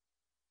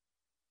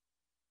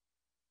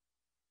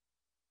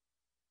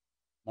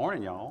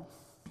Morning, y'all.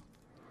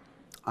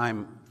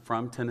 I'm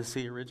from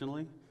Tennessee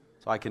originally,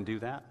 so I can do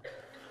that.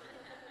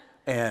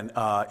 And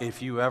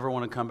if you ever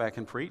want to come back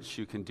and preach,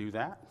 you can do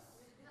that.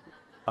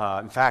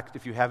 In fact,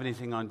 if you have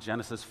anything on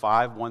Genesis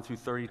 5, 1 through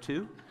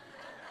 32,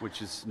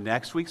 which is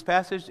next week's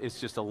passage,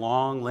 it's just a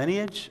long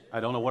lineage. I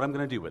don't know what I'm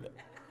going to do with it.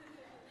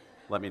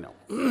 Let me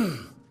know.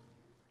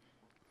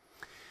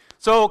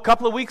 So a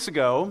couple of weeks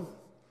ago,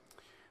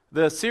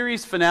 the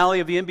series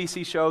finale of the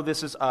NBC show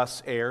This Is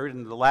Us aired,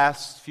 and the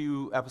last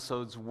few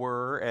episodes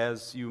were,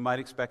 as you might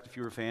expect if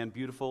you were a fan,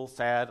 beautiful,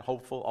 sad,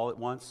 hopeful, all at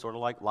once, sort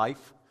of like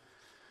life.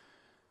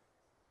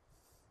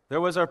 There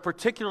was a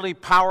particularly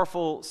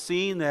powerful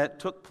scene that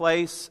took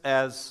place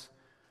as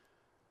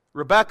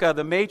Rebecca,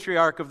 the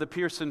matriarch of the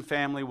Pearson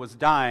family, was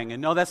dying.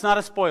 And no, that's not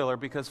a spoiler,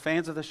 because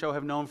fans of the show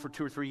have known for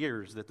 2 or 3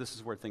 years that this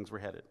is where things were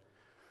headed.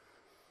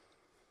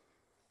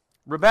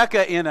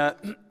 Rebecca, in a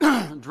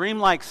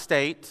dreamlike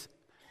state,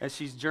 as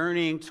she's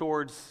journeying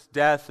towards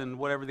death and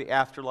whatever the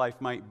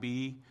afterlife might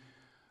be,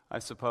 I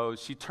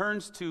suppose, she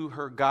turns to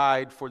her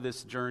guide for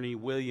this journey,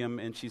 William,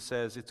 and she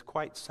says, "It's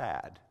quite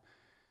sad,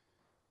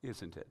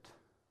 isn't it?"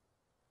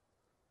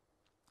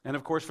 And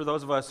of course, for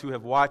those of us who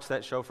have watched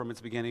that show from its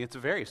beginning, it's a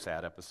very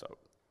sad episode.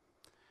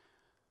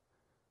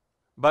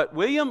 But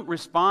William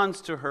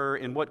responds to her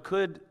in what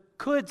could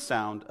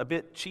sound a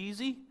bit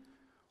cheesy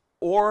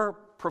or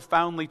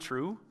profoundly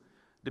true,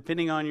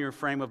 depending on your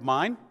frame of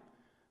mind,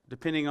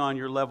 depending on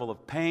your level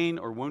of pain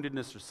or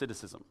woundedness or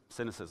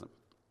cynicism.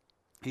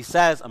 He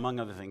says,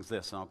 among other things,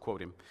 this, and I'll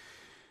quote him.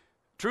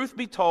 "Truth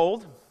be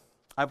told,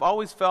 I've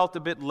always felt a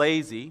bit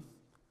lazy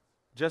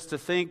just to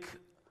think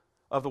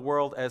of the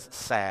world as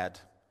sad,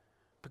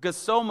 because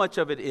so much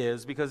of it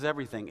is, because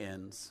everything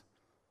ends,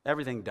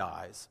 everything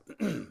dies.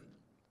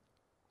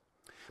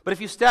 But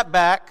if you step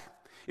back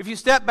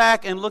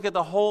and look at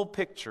the whole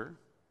picture,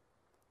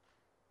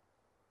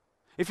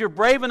 if you're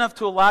brave enough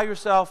to allow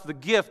yourself the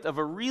gift of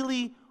a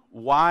really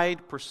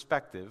wide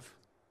perspective,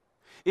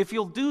 if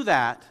you'll do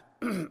that,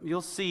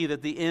 you'll see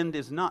that the end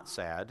is not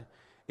sad.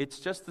 It's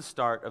just the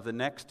start of the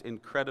next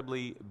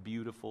incredibly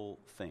beautiful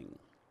thing."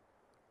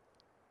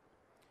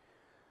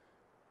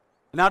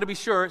 Now, to be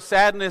sure,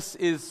 sadness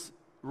is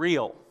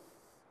real,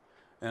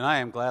 and I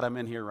am glad I'm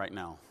in here right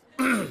now.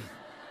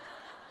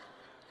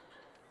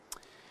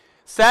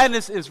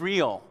 Sadness is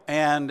real,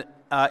 and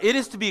it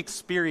is to be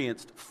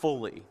experienced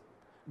fully.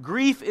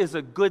 Grief is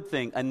a good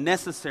thing, a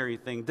necessary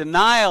thing.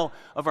 Denial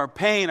of our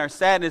pain, our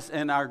sadness,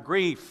 and our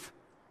grief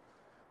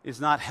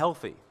is not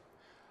healthy.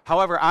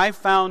 However, I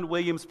found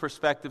William's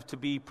perspective to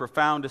be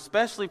profound,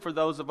 especially for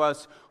those of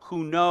us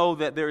who know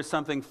that there is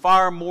something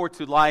far more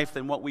to life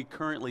than what we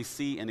currently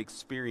see and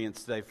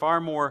experience today, far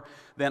more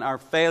than our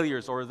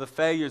failures or the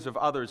failures of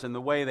others and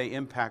the way they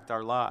impact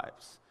our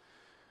lives.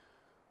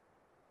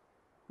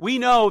 We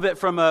know that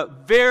from a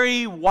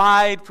very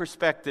wide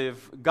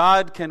perspective,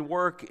 God can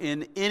work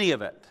in any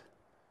of it.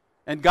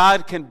 And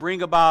God can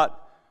bring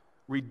about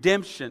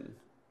redemption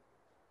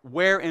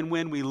where and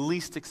when we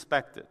least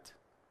expect it.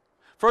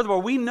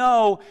 Furthermore, we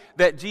know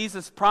that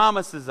Jesus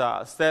promises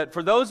us that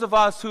for those of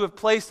us who have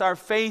placed our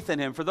faith in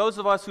Him, for those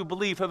of us who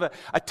believe, have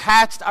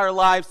attached our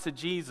lives to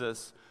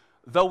Jesus,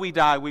 though we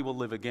die, we will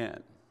live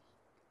again.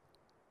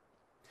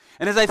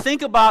 And as I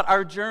think about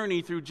our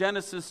journey through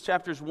Genesis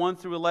chapters 1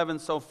 through 11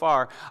 so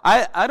far,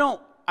 I don't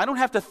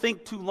have to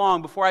think too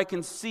long before I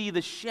can see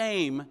the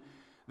shame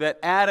that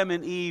Adam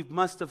and Eve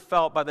must have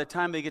felt by the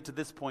time they get to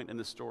this point in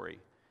the story.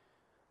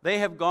 They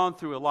have gone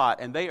through a lot,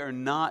 and they are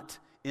not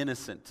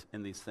innocent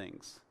in these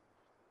things.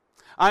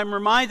 I'm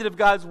reminded of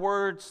God's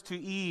words to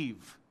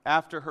Eve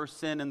after her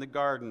sin in the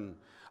garden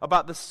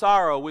about the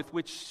sorrow with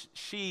which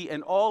she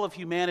and all of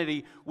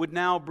humanity would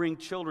now bring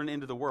children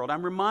into the world.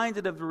 I'm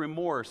reminded of the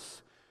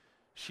remorse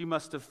she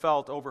must have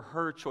felt over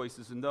her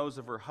choices and those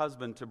of her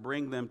husband to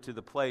bring them to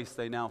the place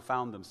they now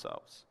found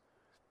themselves.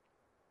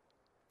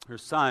 Her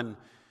son,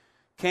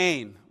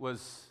 Cain,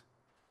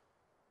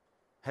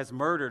 has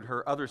murdered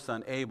her other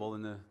son, Abel,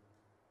 and the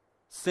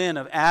sin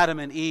of Adam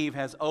and Eve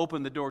has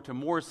opened the door to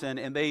more sin,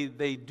 and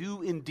they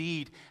do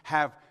indeed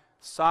have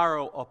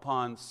sorrow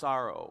upon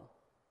sorrow,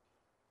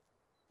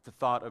 the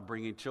thought of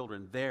bringing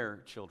their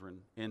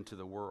children, into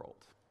the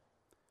world.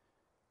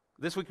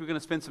 This week we're going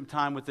to spend some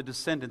time with the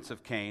descendants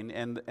of Cain,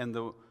 and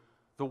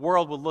the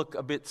world will look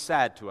a bit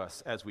sad to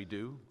us as we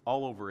do,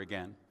 all over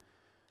again.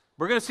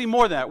 We're going to see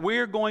more than that.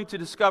 We're going to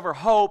discover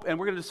hope, and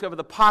we're going to discover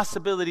the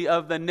possibility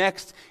of the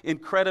next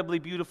incredibly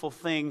beautiful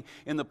thing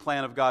in the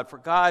plan of God. For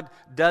God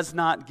does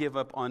not give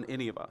up on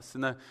any of us.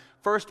 In the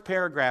first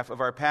paragraph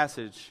of our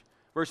passage,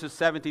 verses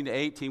 17 to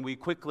 18, we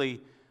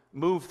quickly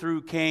move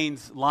through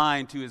Cain's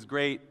line to his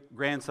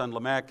great-grandson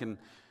Lamech. And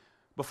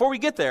before we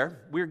get there,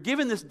 we're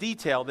given this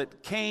detail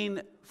that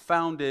Cain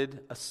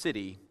founded a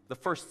city, the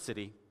first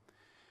city.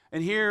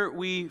 And here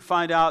we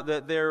find out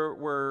that there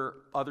were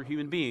other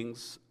human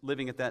beings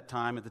living at that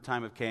time, at the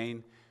time of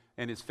Cain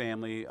and his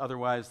family.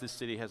 Otherwise, this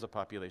city has a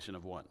population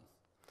of 1.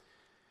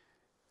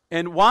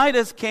 And why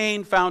does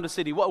Cain found a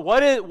city?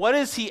 What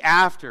is he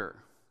after?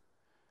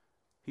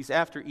 He's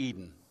after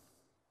Eden.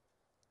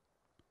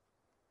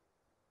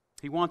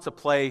 He wants a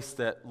place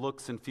that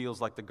looks and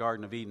feels like the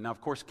Garden of Eden. Now,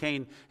 of course,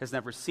 Cain has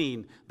never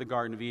seen the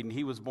Garden of Eden.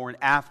 He was born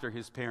after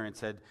his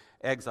parents had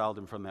exiled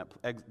him from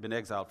been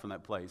exiled from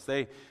that place.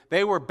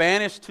 They were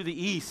banished to the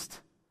east.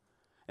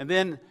 And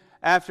then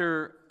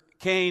after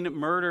Cain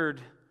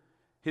murdered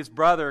his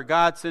brother,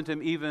 God sent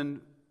him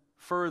even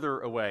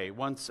further away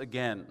once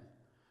again.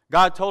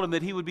 God told him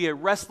that he would be a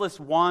restless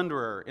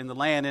wanderer in the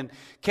land. And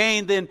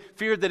Cain then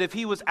feared that if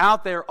he was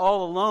out there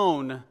all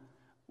alone,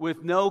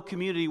 with no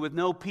community, with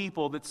no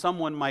people, that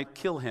someone might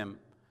kill him.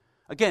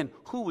 Again,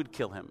 who would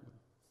kill him?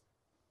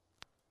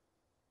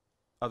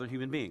 Other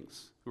human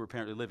beings who were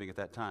apparently living at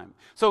that time.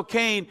 So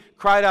Cain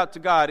cried out to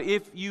God,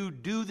 "If you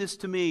do this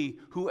to me,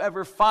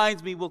 whoever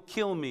finds me will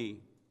kill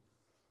me."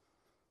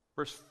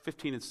 Verse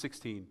 15 and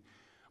 16.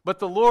 But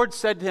the Lord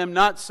said to him,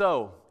 "Not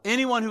so.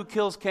 Anyone who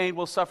kills Cain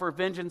will suffer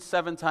vengeance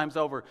 7 times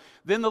over."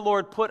 Then the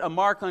Lord put a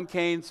mark on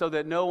Cain so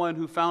that no one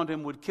who found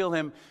him would kill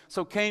him.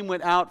 So Cain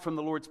went out from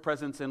the Lord's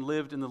presence and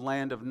lived in the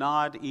land of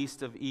Nod,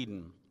 east of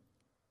Eden.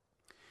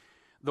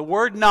 The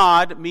word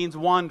Nod means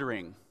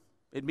wandering.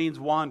 It means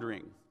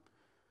wandering.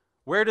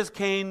 Where does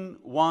Cain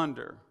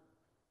wander?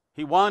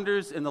 He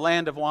wanders in the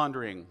land of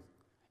wandering,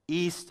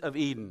 east of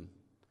Eden.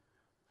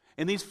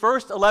 In these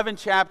first 11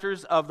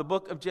 chapters of the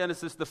book of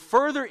Genesis, the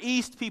further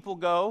east people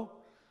go,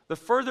 the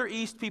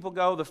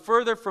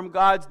further from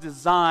God's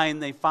design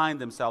they find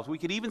themselves. We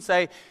could even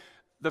say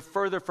the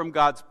further from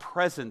God's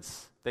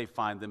presence they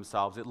find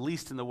themselves, at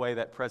least in the way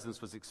that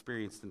presence was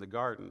experienced in the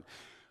garden.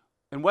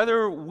 And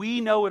whether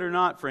we know it or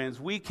not, friends,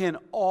 we can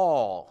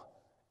all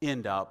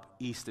end up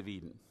east of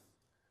Eden.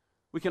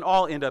 We can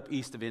all end up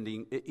east of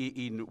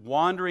Eden,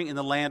 wandering in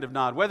the land of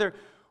Nod. Whether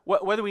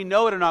we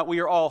know it or not, we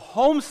are all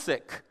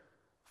homesick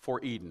for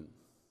Eden.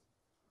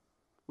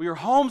 We are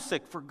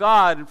homesick for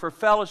God and for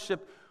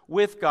fellowship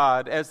with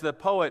God. As the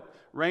poet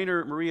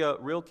Rainer Maria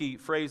Rilke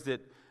phrased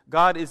it,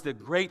 God is the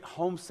great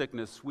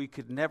homesickness we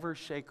could never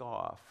shake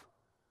off.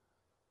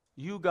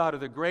 You, God, are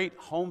the great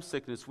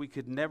homesickness we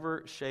could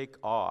never shake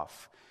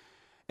off.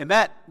 And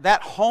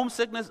that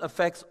homesickness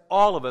affects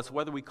all of us,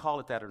 whether we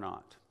call it that or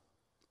not.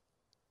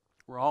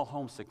 We're all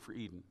homesick for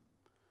Eden.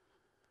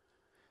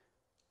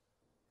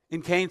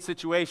 In Cain's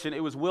situation,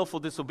 it was willful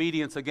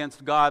disobedience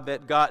against God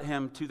that got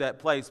him to that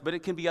place, but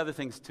it can be other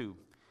things too.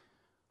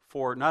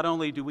 For not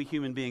only do we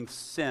human beings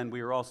sin,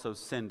 we are also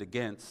sinned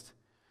against.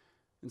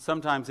 And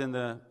sometimes in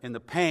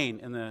the pain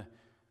and the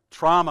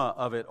trauma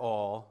of it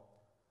all,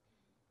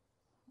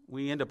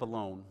 we end up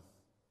alone.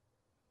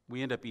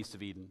 We end up east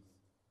of Eden.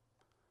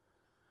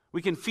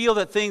 We can feel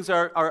that things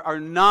are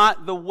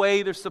not the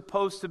way they're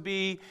supposed to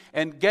be,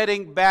 and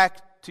getting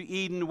back to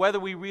Eden, whether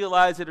we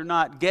realize it or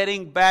not,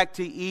 getting back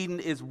to Eden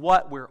is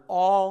what we're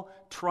all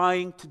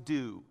trying to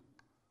do.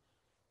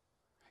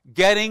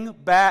 Getting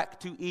back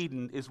to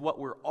Eden is what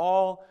we're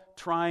all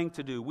trying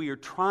to do. We are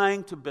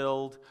trying to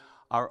build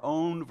our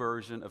own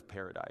version of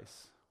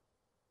paradise.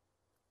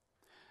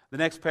 The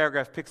next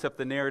paragraph picks up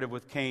the narrative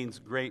with Cain's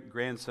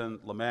great-grandson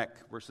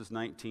Lamech, verses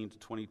 19 to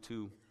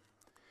 22.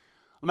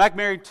 Lamech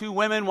married 2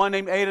 women, one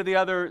named Adah, the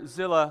other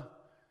Zillah.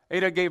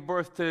 Adah gave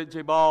birth to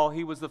Jabal.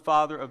 He was the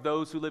father of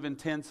those who live in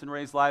tents and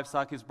raise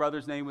livestock. His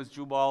brother's name was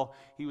Jubal.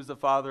 He was the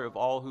father of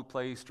all who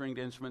play stringed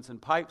instruments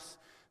and pipes.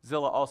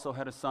 Zillah also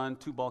had a son,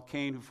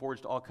 Tubal-Cain, who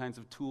forged all kinds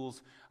of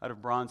tools out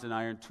of bronze and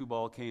iron.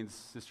 Tubal-Cain's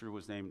sister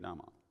was named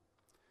Naamah.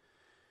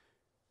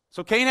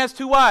 So Cain has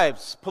 2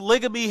 wives.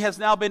 Polygamy has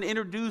now been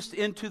introduced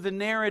into the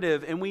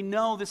narrative, and we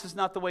know this is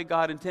not the way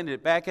God intended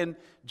it. Back in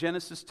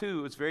Genesis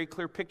 2, it's a very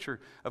clear picture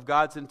of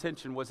God's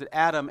intention was that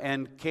Adam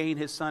and Cain,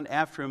 his son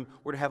after him,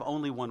 were to have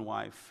only one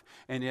wife.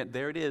 And yet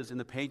there it is in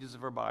the pages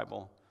of our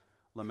Bible.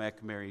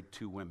 Lamech married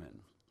 2 women.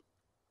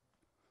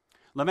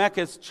 Lamech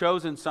has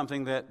chosen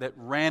something that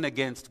ran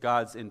against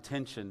God's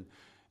intention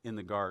in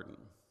the garden.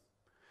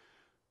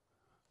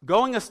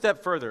 Going a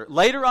step further,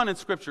 later on in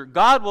Scripture,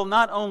 God will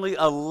not only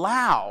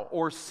allow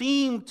or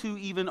seem to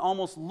even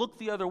almost look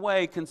the other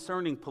way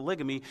concerning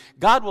polygamy,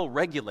 God will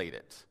regulate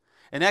it.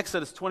 In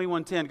Exodus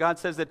 21:10, God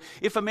says that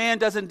if a man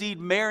does indeed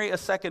marry a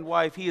second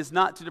wife, he is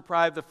not to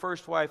deprive the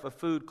first wife of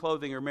food,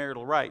 clothing, or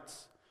marital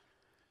rights.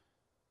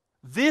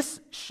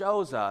 This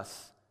shows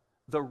us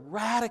the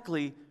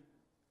radically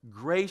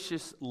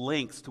gracious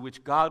lengths to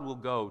which God will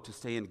go to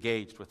stay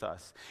engaged with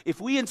us. If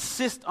we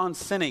insist on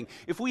sinning,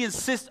 if we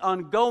insist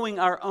on going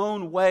our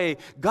own way,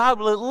 God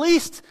will at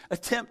least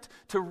attempt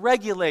to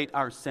regulate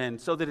our sin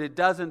so that it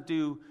doesn't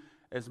do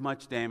as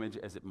much damage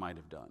as it might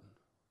have done.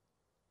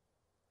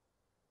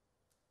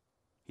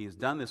 He has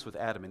done this with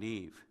Adam and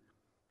Eve.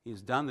 He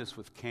has done this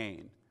with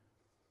Cain.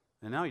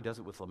 And now he does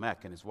it with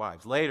Lamech and his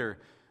wives. Later,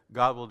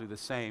 God will do the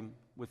same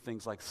with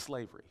things like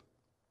slavery.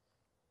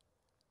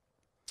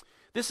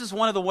 This is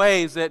one of the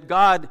ways that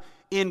God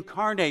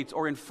incarnates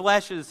or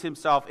enfleshes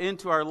himself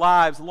into our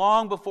lives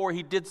long before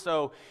he did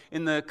so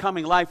in the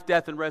coming life,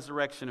 death, and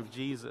resurrection of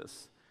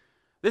Jesus.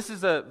 This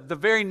is the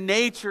very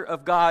nature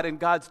of God and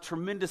God's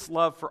tremendous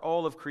love for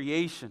all of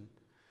creation.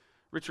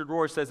 Richard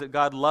Rohr says that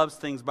God loves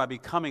things by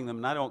becoming them,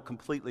 and I don't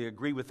completely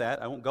agree with that.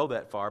 I won't go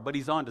that far, but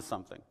he's on to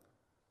something.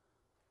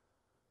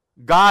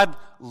 God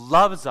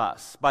loves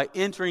us by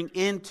entering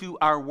into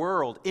our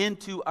world,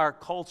 into our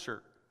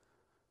culture,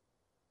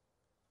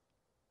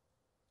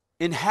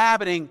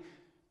 inhabiting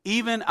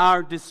even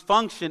our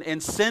dysfunction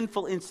and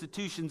sinful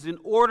institutions in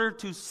order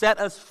to set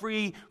us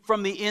free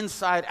from the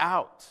inside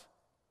out.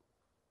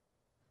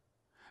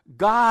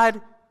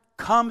 God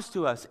comes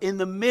to us in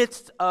the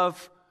midst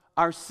of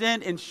our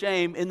sin and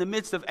shame, in the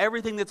midst of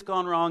everything that's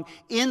gone wrong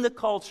in the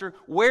culture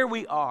where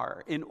we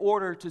are, in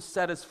order to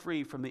set us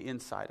free from the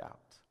inside out.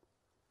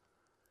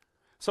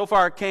 So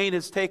far, Cain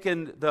has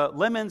taken the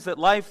lemons that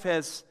life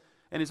has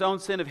and his own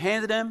sin have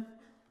handed him,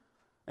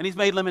 and he's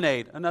made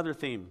lemonade, another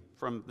theme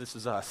from This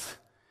Is Us.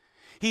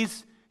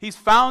 He's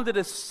founded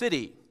a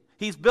city.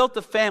 He's built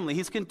a family.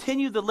 He's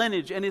continued the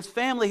lineage, and his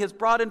family has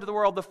brought into the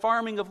world the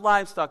farming of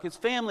livestock. His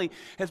family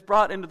has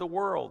brought into the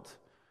world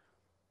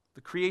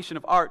the creation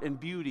of art and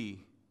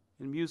beauty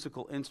and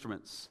musical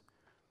instruments,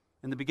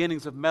 and the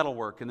beginnings of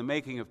metalwork and the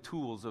making of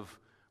tools of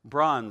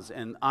bronze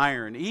and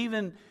iron.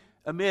 Even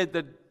amid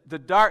the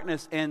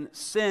darkness and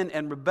sin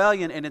and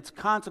rebellion and its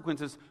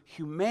consequences,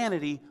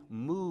 humanity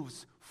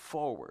moves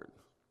forward.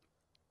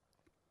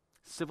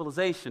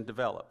 Civilization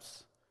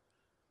develops,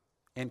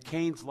 and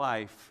Cain's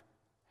life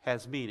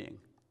has meaning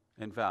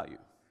and value.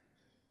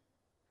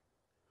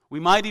 We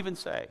might even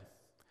say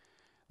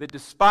that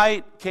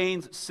despite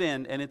Cain's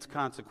sin and its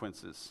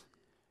consequences,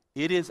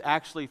 it is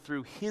actually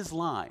through his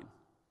line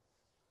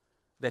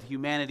that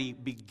humanity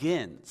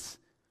begins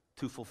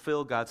to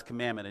fulfill God's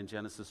commandment in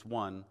Genesis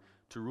 1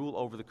 to rule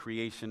over the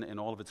creation and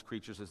all of its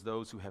creatures as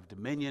those who have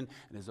dominion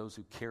and as those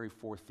who carry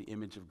forth the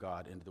image of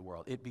God into the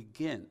world. It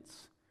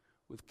begins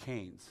with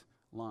Cain's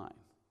line.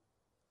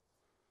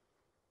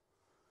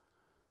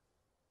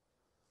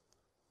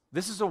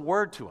 This is a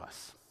word to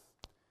us.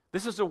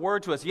 This is a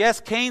word to us.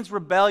 Yes, Cain's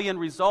rebellion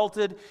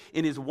resulted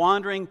in his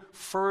wandering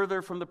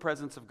further from the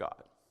presence of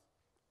God.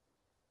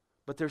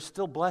 But there's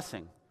still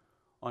blessing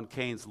on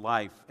Cain's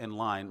life and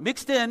line,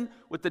 mixed in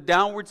with the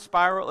downward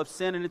spiral of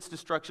sin and its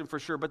destruction for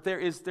sure, but there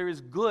is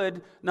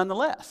good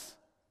nonetheless.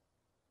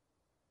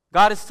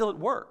 God is still at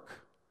work.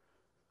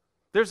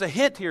 There's a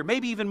hint here,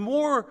 maybe even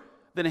more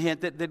than a hint,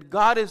 that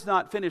God is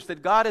not finished,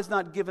 that God has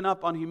not given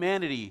up on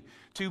humanity.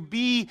 To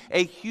be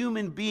a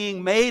human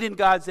being made in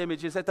God's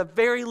image is at the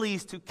very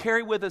least to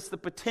carry with us the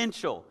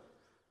potential,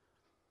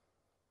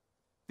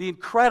 the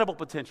incredible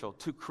potential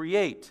to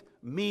create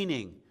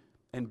meaning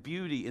and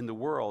beauty in the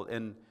world.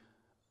 And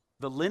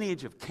the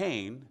lineage of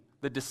Cain,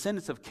 the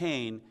descendants of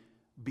Cain,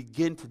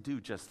 begin to do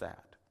just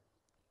that.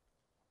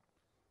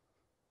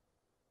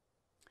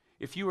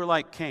 If you were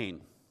like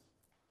Cain,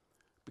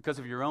 because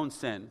of your own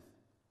sin,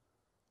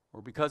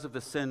 or because of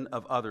the sin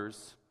of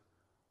others,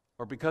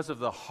 or because of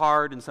the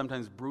hard and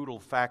sometimes brutal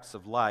facts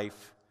of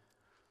life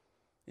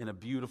in a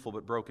beautiful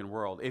but broken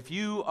world, if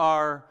you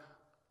are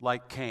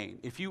like Cain,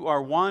 if you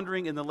are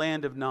wandering in the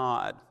land of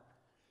Nod,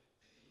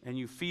 and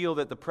you feel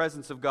that the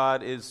presence of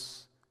God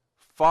is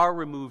far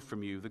removed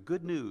from you, the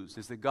good news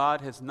is that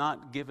God has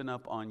not given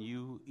up on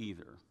you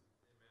either.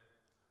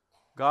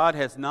 God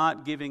has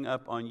not given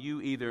up on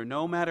you either,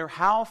 no matter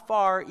how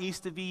far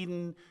east of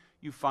Eden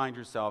you find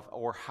yourself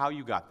or how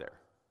you got there.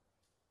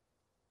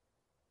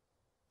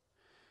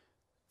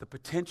 The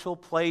potential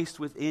placed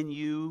within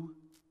you,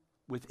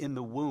 within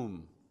the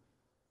womb,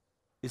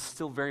 is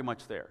still very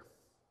much there.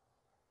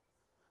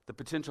 The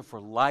potential for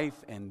life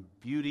and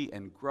beauty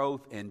and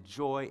growth and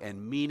joy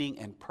and meaning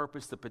and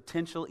purpose, the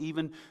potential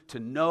even to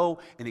know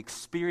and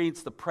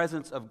experience the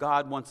presence of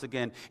God once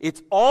again.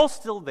 It's all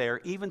still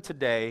there, even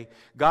today.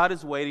 God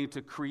is waiting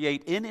to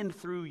create in and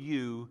through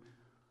you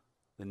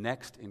the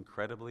next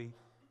incredibly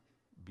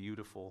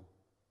beautiful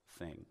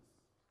thing.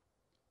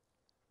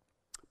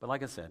 But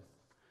like I said,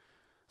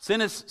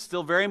 sin is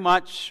still very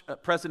much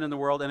present in the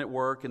world and at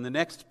work. In the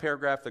next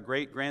paragraph, the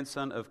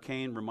great-grandson of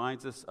Cain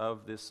reminds us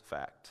of this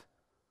fact.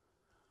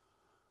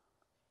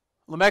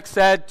 Lamech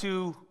said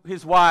to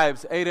his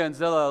wives, Adah and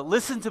Zillah,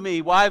 "Listen to me,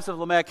 wives of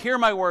Lamech, hear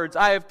my words.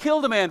 I have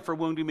killed a man for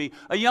wounding me,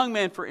 a young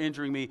man for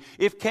injuring me.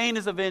 If Cain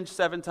is avenged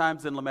 7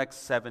 times, then Lamech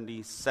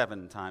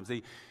 77 times.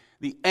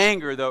 The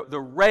anger, the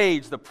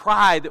rage, the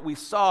pride that we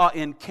saw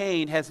in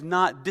Cain has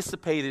not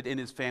dissipated in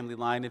his family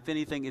line. If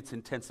anything, it's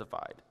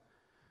intensified.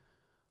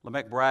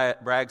 Lamech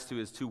brags to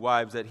his 2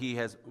 wives that he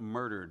has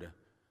murdered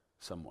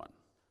someone.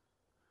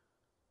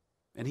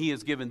 And he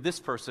has given this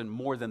person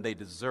more than they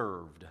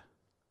deserved.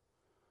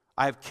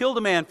 I have killed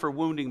a man for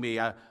wounding me,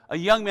 a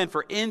young man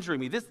for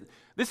injuring me.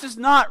 This is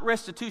not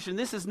restitution.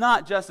 This is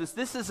not justice.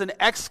 This is an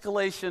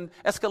escalation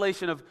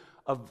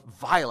of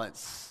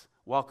violence.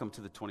 Welcome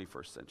to the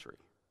 21st century.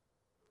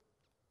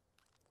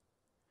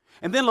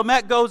 And then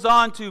Lamech goes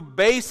on to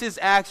base his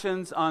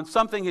actions on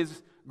something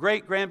his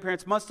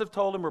great-grandparents must have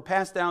told him or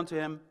passed down to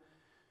him.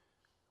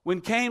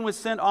 When Cain was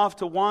sent off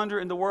to wander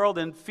in the world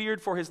and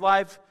feared for his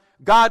life,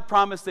 God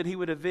promised that he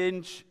would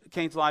avenge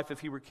Cain's life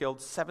if he were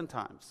killed 7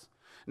 times.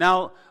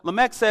 Now,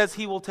 Lamech says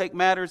he will take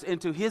matters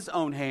into his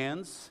own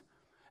hands,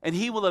 and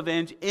he will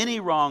avenge any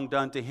wrong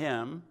done to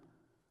him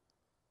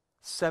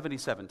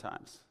 77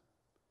 times,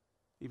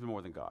 even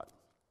more than God.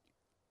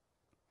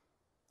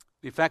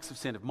 the effects of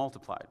sin have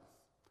multiplied.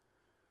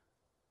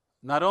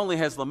 Not only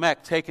has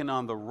Lamech taken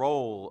on the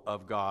role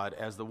of God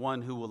as the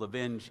one who will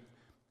avenge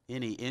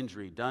any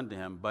injury done to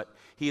him, but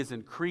he has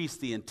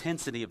increased the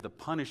intensity of the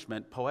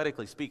punishment,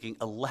 poetically speaking,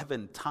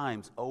 11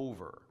 times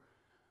over.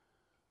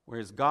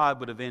 Whereas God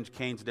would avenge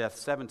Cain's death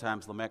 7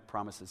 times, Lamech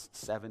promises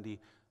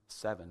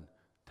 77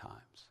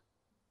 times.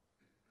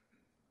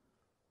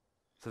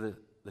 So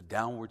the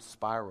downward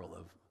spiral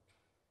of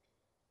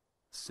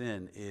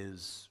sin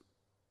is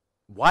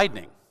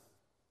widening.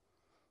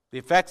 The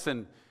effects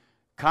and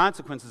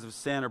consequences of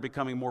sin are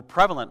becoming more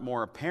prevalent,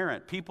 more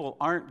apparent. People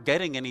aren't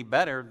getting any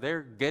better,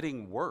 they're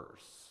getting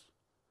worse.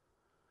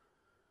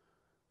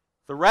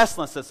 The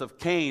restlessness of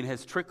Cain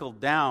has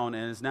trickled down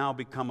and has now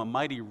become a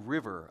mighty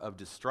river of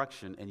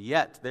destruction, and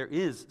yet there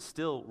is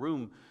still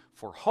room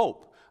for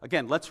hope.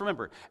 Again, let's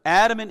remember,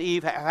 Adam and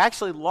Eve have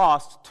actually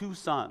lost 2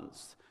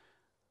 sons.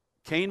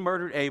 Cain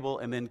murdered Abel,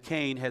 and then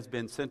Cain has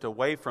been sent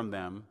away from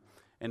them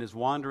and is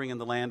wandering in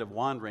the land of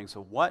wandering.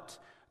 So what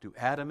do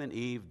Adam and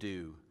Eve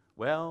do?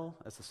 Well,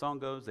 as the song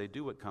goes, they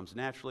do what comes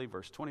naturally.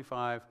 Verse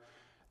 25,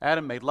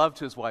 Adam made love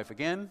to his wife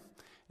again,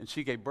 and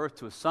she gave birth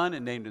to a son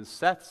and named him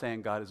Seth,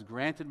 saying, God has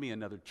granted me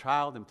another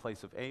child in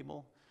place of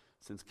Abel,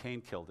 since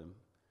Cain killed him.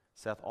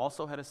 Seth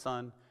also had a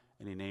son,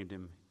 and he named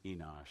him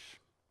Enosh.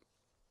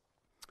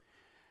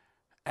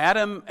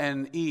 Adam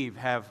and Eve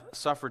have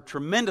suffered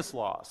tremendous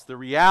loss, the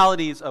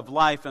realities of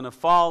life in a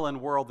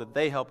fallen world that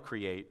they helped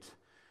create,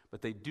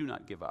 but they do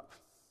not give up.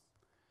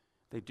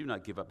 They do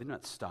not give up. They do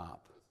not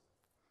stop.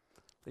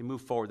 They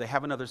move forward. They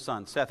have another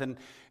son, Seth. And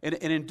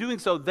in doing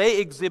so, they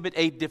exhibit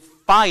a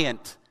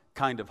defiant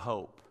kind of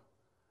hope.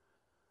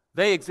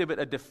 They exhibit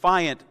a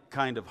defiant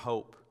kind of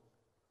hope.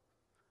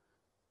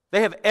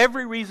 They have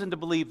every reason to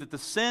believe that the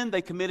sin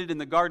they committed in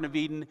the Garden of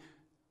Eden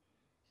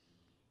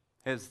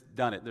has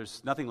done it.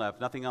 There's nothing left.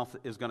 Nothing else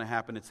is going to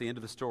happen. It's the end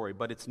of the story.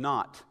 But it's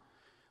not.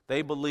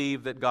 They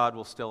believe that God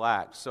will still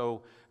act.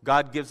 So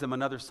God gives them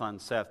another son,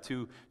 Seth.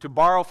 To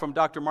borrow from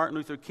Dr. Martin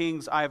Luther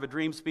King's I Have a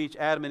Dream speech,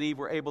 Adam and Eve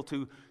were able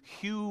to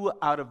hew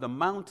out of the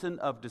mountain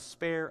of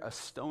despair a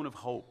stone of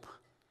hope.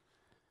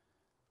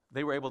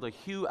 They were able to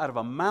hew out of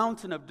a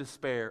mountain of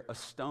despair a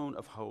stone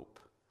of hope.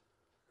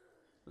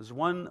 There's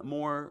one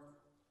more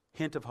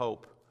hint of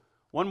hope.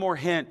 One more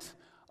hint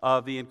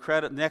of the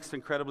next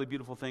incredibly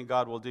beautiful thing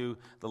God will do.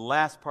 The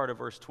last part of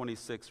verse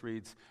 26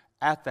 reads,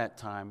 at that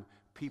time,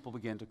 people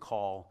began to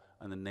call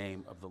on the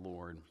name of the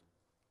Lord.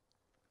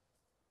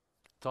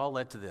 It's all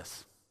led to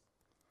this.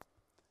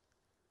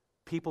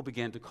 People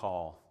began to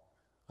call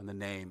on the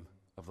name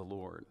of the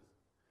Lord.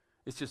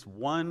 It's just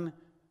one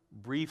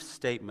brief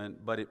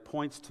statement, but it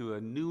points to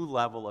a new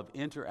level of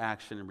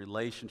interaction and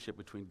relationship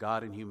between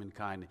God and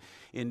humankind.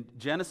 In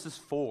Genesis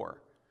 4,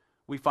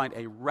 we find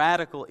a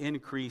radical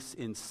increase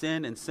in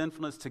sin and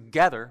sinfulness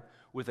together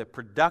with a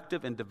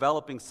productive and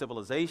developing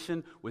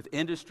civilization, with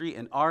industry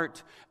and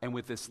art, and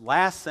with this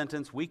last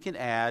sentence we can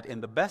add,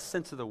 in the best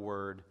sense of the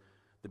word,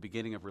 the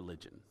beginning of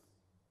religion.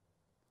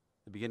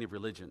 The beginning of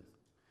religion.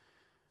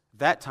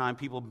 That time,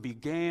 people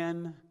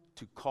began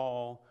to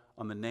call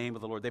on the name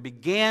of the Lord. They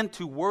began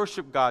to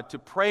worship God, to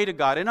pray to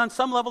God, and on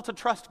some level to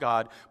trust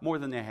God more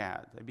than they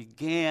had. They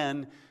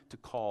began to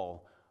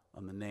call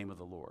on the name of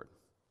the Lord.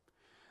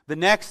 The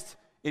next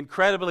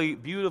incredibly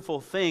beautiful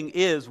thing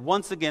is,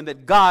 once again,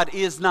 that God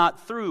is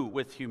not through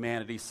with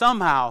humanity.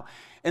 Somehow,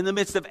 in the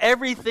midst of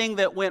everything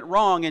that went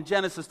wrong in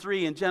Genesis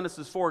 3 and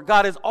Genesis 4,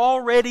 God has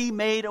already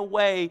made a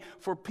way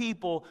for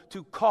people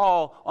to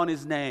call on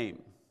His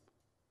name.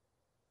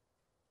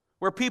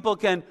 Where people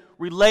can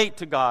relate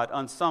to God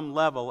on some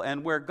level,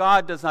 and where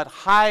God does not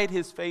hide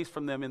His face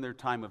from them in their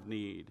time of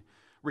need,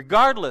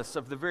 regardless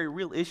of the very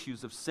real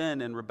issues of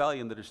sin and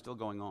rebellion that are still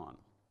going on.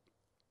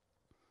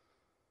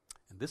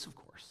 And this, of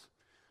course,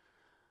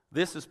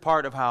 this is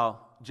part of how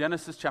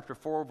Genesis chapter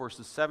 4,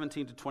 verses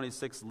 17 to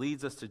 26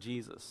 leads us to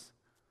Jesus.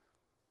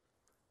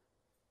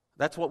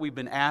 That's what we've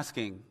been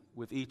asking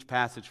with each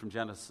passage from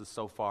Genesis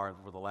so far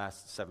over the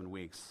last 7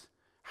 weeks.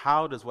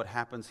 How does what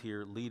happens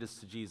here lead us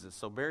to Jesus?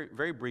 So very,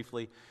 very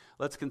briefly,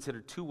 let's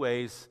consider 2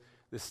 ways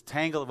this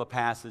tangle of a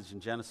passage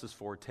in Genesis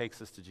 4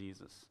 takes us to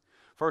Jesus.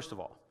 First of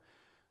all,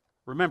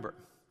 remember,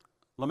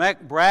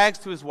 Lamech brags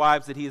to his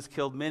wives that he has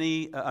killed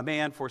a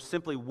man for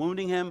simply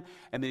wounding him,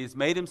 and that he's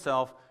made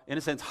himself, in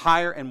a sense,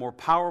 higher and more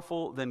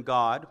powerful than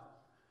God.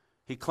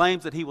 He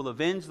claims that he will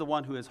avenge the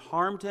one who has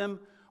harmed him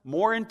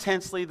more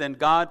intensely than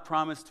God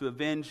promised to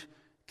avenge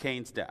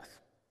Cain's death.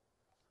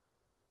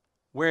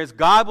 Whereas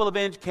God will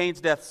avenge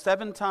Cain's death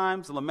 7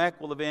 times, Lamech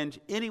will avenge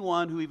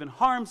anyone who even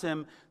harms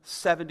him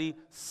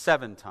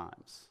 77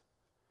 times.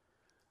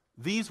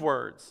 These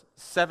words,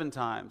 7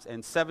 times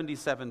and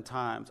 77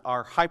 times,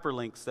 are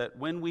hyperlinks that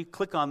when we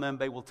click on them,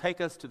 they will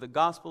take us to the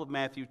Gospel of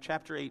Matthew,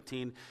 chapter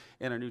 18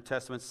 in our New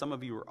Testament. Some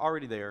of you are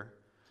already there.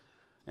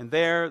 And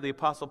there, the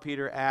Apostle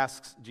Peter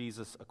asks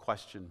Jesus a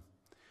question.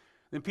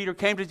 Then Peter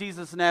came to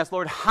Jesus and asked,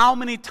 Lord, how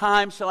many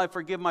times shall I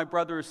forgive my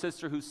brother or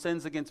sister who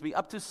sins against me?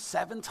 Up to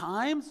 7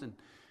 times? And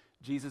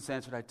Jesus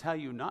answered, I tell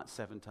you, not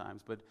 7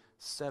 times, but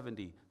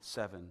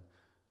 77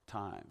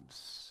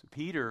 times.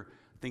 Peter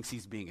thinks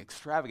he's being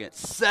extravagant.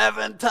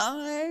 7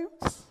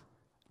 times?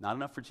 Not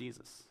enough for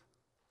Jesus.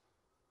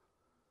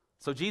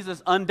 So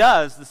Jesus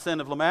undoes the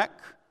sin of Lamech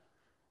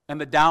and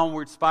the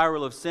downward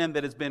spiral of sin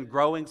that has been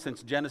growing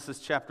since Genesis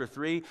chapter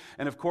 3.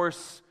 And of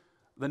course,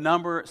 the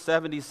number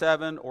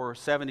 77 or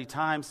 70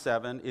 times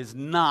 7 is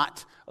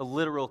not a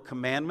literal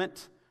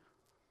commandment.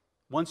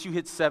 Once you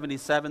hit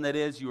 77, that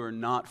is, you are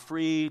not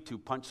free to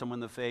punch someone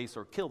in the face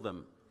or kill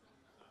them.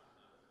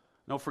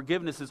 No,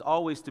 forgiveness is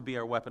always to be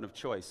our weapon of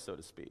choice, so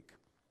to speak.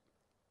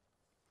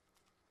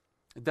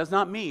 It does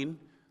not mean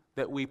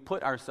that we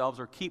put ourselves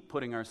or keep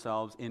putting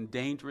ourselves in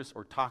dangerous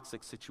or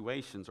toxic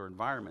situations or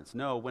environments.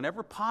 No,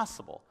 whenever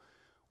possible,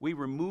 we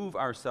remove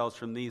ourselves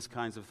from these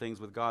kinds of things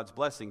with God's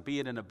blessing, be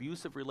it an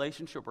abusive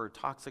relationship or a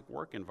toxic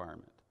work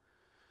environment.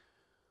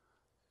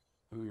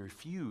 We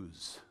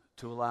refuse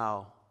to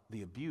allow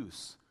the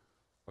abuse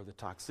or the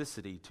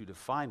toxicity to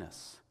define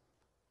us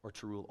or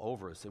to rule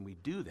over us, and we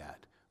do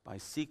that by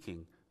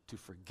seeking to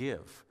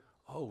forgive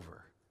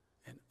over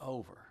and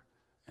over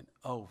and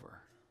over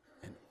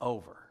and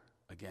over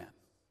again.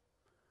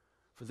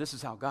 For this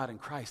is how God in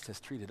Christ has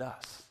treated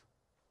us.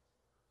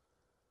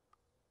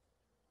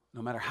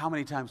 No matter how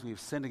many times we have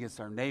sinned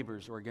against our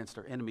neighbors or against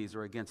our enemies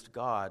or against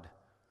God,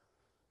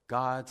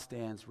 God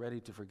stands ready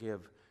to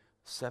forgive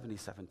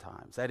 77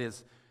 times. That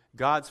is,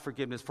 God's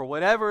forgiveness for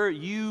whatever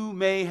you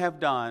may have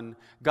done,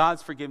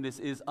 God's forgiveness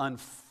is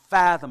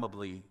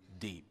unfathomably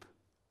deep.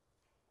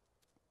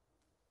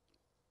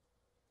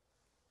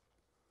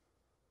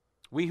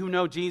 We who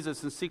know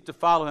Jesus and seek to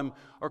follow him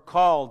are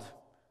called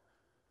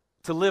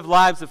to live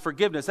lives of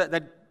forgiveness.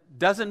 That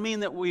doesn't mean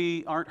that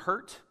we aren't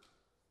hurt.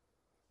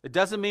 It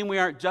doesn't mean we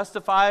aren't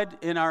justified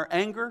in our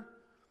anger.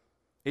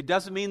 It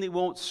doesn't mean that we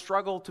won't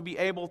struggle to be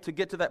able to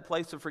get to that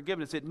place of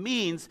forgiveness. It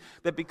means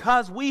that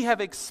because we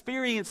have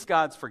experienced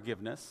God's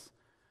forgiveness,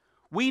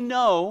 we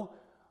know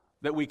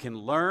that we can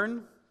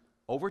learn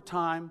over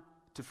time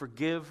to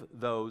forgive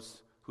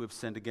those who have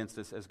sinned against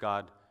us as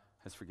God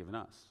has forgiven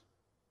us.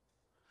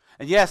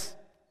 And yes,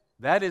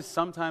 that is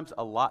sometimes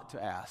a lot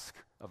to ask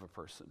of a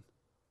person,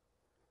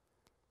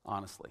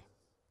 honestly.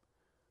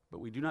 But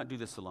we do not do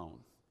this alone.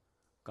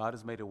 God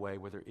has made a way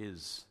where there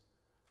is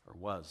or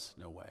was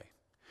no way.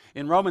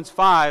 In Romans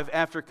 5,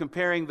 after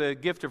comparing the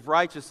gift of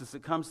righteousness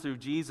that comes through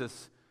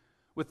Jesus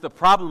with the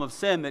problem of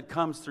sin that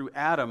comes through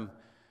Adam,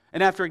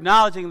 and after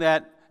acknowledging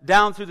that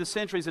down through the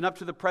centuries and up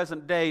to the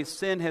present day,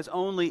 sin has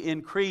only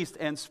increased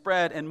and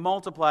spread and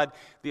multiplied,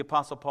 the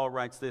Apostle Paul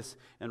writes this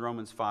in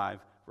Romans 5,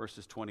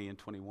 verses 20 and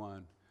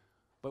 21.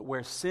 But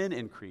where sin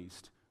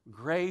increased,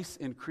 grace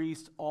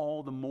increased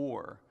all the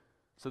more,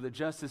 so that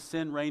just as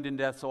sin reigned in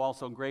death, so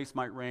also grace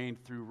might reign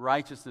through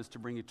righteousness to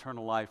bring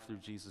eternal life through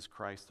Jesus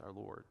Christ our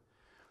Lord.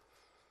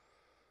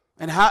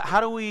 And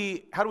how do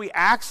we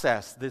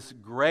access this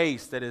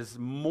grace that is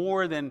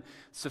more than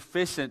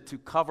sufficient to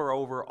cover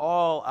over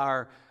all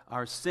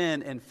our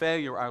sin and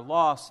failure, our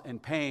loss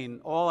and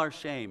pain, all our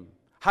shame?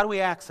 How do we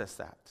access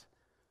that?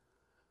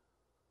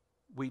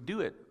 We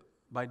do it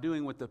by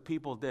doing what the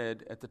people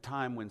did at the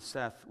time when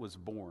Seth was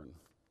born.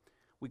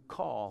 We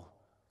call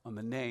on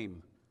the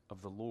name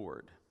of the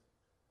Lord.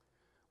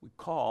 We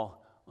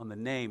call on the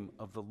name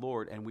of the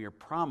Lord, and we are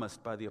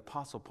promised by the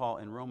Apostle Paul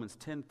in Romans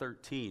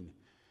 10:13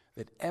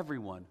 that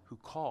everyone who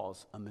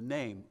calls on the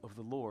name of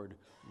the Lord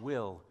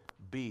will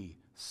be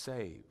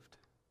saved.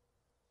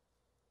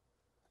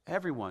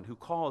 Everyone who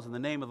calls on the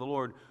name of the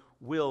Lord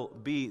will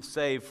be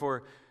saved.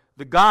 For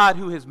the God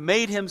who has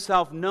made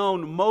himself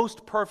known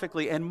most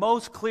perfectly and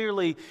most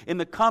clearly in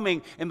the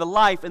coming, in the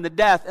life, and the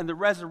death, and the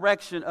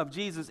resurrection of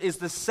Jesus is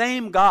the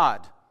same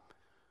God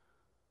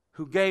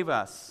who gave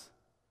us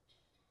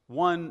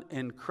one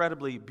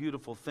incredibly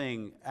beautiful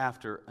thing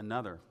after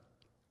another.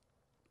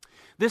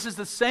 This is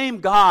the same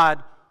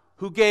God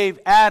who gave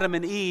Adam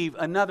and Eve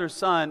another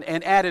son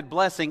and added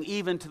blessing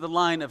even to the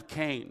line of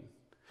Cain.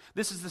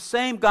 This is the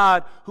same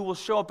God who will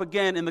show up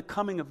again in the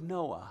coming of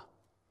Noah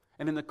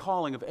and in the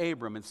calling of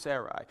Abram and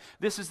Sarai.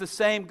 This is the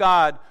same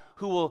God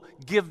who will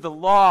give the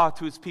law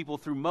to his people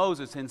through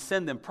Moses and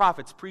send them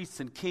prophets, priests,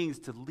 and kings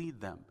to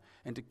lead them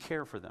and to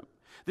care for them.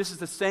 This is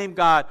the same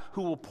God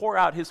who will pour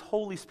out his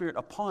Holy Spirit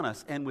upon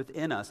us and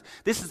within us.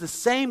 This is the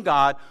same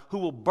God who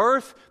will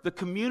birth the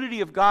community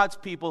of God's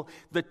people,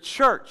 the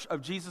church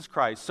of Jesus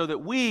Christ, so that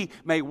we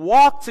may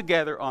walk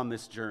together on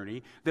this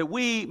journey, that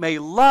we may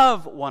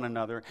love one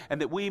another, and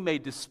that we may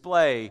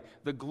display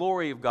the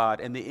glory of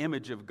God and the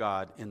image of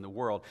God in the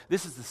world.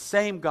 This is the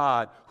same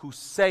God who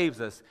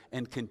saves us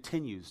and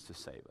continues to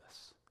save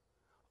us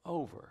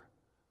over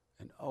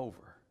and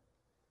over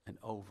and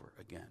over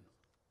again.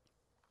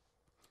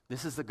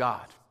 This is the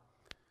God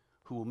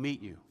who will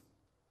meet you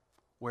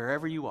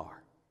wherever you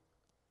are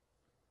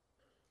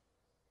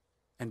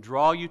and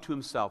draw you to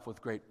himself with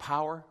great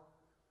power,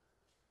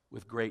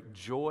 with great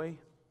joy,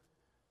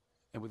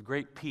 and with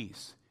great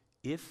peace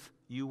if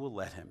you will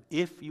let him,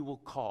 if you will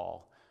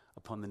call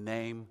upon the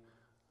name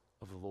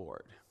of the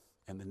Lord.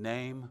 And the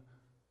name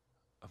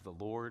of the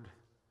Lord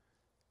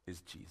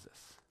is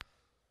Jesus.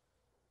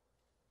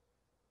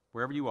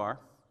 Wherever you are,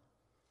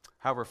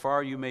 However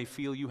far you may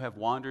feel you have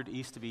wandered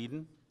east of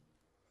Eden,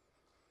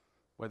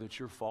 whether it's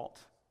your fault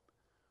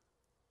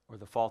or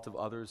the fault of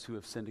others who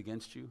have sinned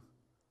against you,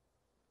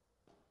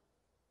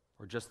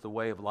 or just the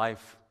way of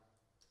life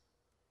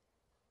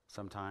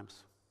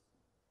sometimes,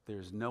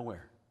 there's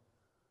nowhere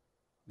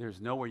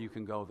you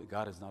can go that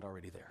God is not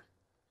already there.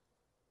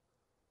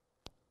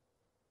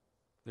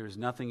 There's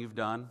nothing you've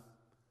done.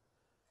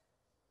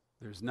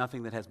 There's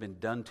nothing that has been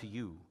done to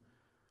you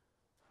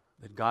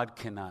that God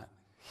cannot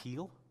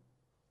heal,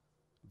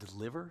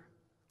 deliver,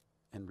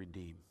 and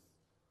redeem.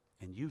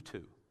 And you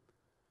too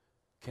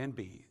can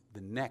be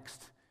the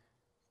next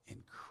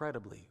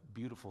incredibly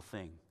beautiful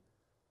thing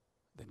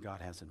that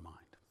God has in mind.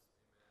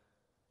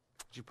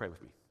 Would you pray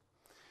with me?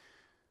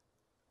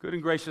 Good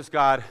and gracious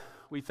God,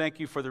 we thank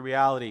you for the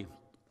reality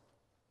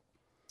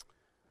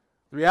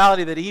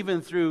that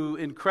even through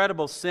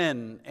incredible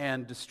sin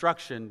and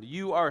destruction,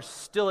 you are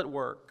still at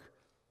work,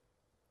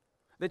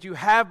 that you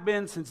have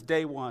been since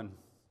day one.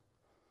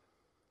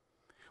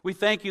 We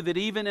thank you that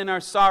even in our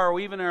sorrow,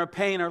 even in our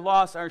pain, our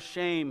loss, our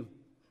shame,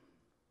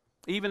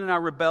 even in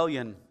our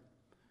rebellion,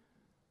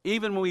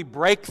 even when we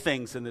break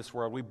things in this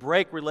world, we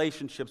break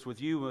relationships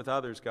with you and with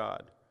others,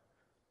 God.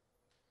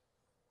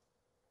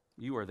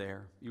 You are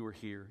there. You are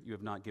here. You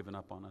have not given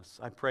up on us.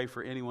 I pray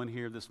for anyone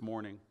here this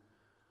morning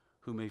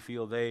who may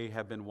feel they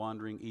have been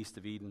wandering east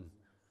of Eden,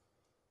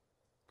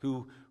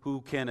 who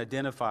can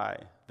identify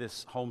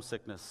this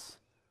homesickness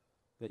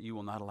that you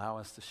will not allow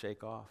us to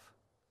shake off.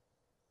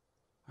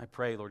 I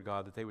pray, Lord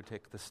God, that they would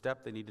take the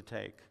step they need to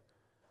take.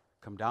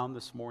 Come down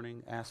this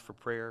morning, ask for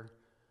prayer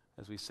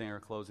as we sing our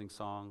closing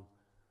song.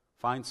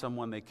 Find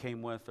someone they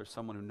came with or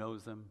someone who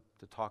knows them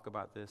to talk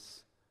about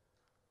this.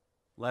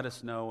 Let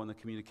us know on the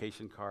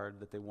communication card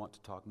that they want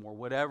to talk more.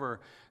 Whatever,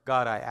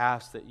 God, I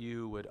ask that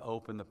you would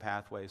open the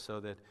pathway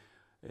so that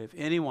if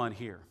anyone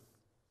here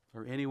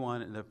or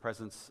anyone in the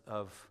presence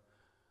of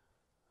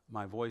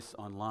my voice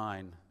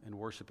online and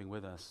worshiping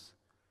with us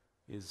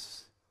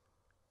is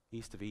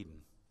east of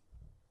Eden,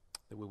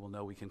 that we will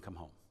know we can come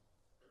home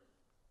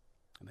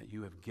and that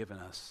you have given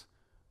us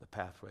the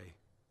pathway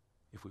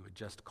if we would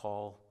just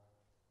call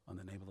on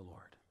the name of the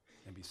Lord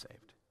and be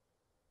saved.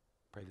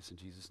 Pray this in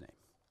Jesus' name.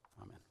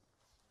 Amen.